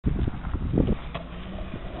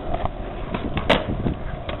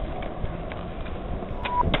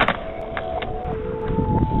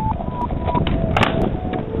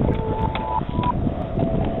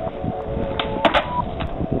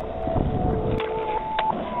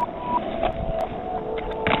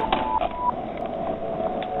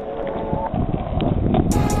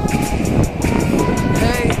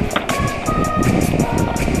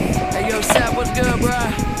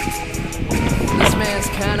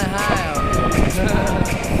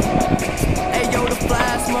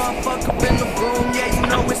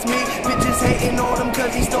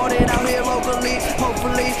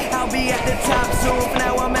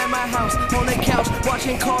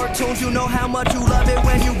tunes, you know how much you love it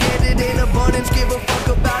when you get it in abundance. Give a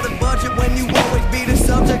fuck about a budget when you always be the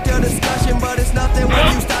subject of discussion. But it's nothing when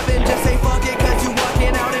you stop and just say fuck it, cause you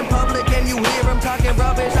walking out in public and you hear them talking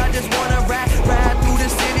rubbish. I just wanna ride through the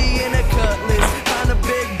city in a cutlass, find a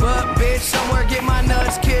big butt bitch somewhere, get my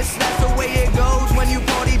nuts kissed. That's the way it goes when you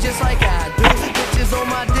party just like I do. Bitches on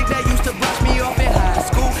my dick that used to brush me off in high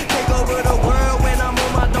school, take over the world when I'm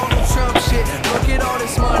on my Donald Trump shit. Look at all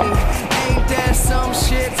this money, ain't that some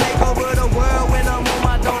shit? Take over the world when I'm on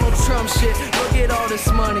my Donald Trump shit. Look at all this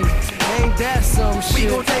money, ain't that some shit?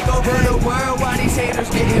 We gon' take over the world while these haters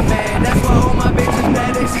getting mad. That's why all my bitches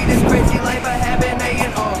mad. They see this crazy life I have and they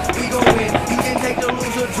in awe. We gon' win, you can take the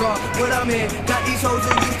lose or draw. What I'm in, got these hoes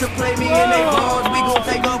who used to play me in they balls. We gon'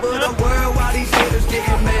 take over the world while these haters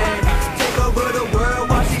getting mad. Take over the world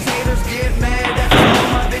while these haters get mad. That's why all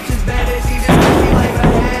my bitches mad. They see this crazy life I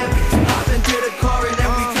have. Hop into the car and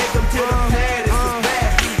then we take them to the pad. It's the bad.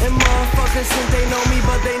 And motherfuckers think they know me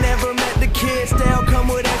but they never met the kids. They'll come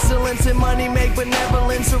with excellence and money make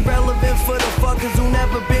benevolence irrelevant for the fuckers who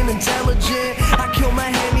never been intelligent. I kill my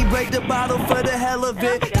hand, he break the bottle for the hell of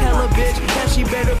it.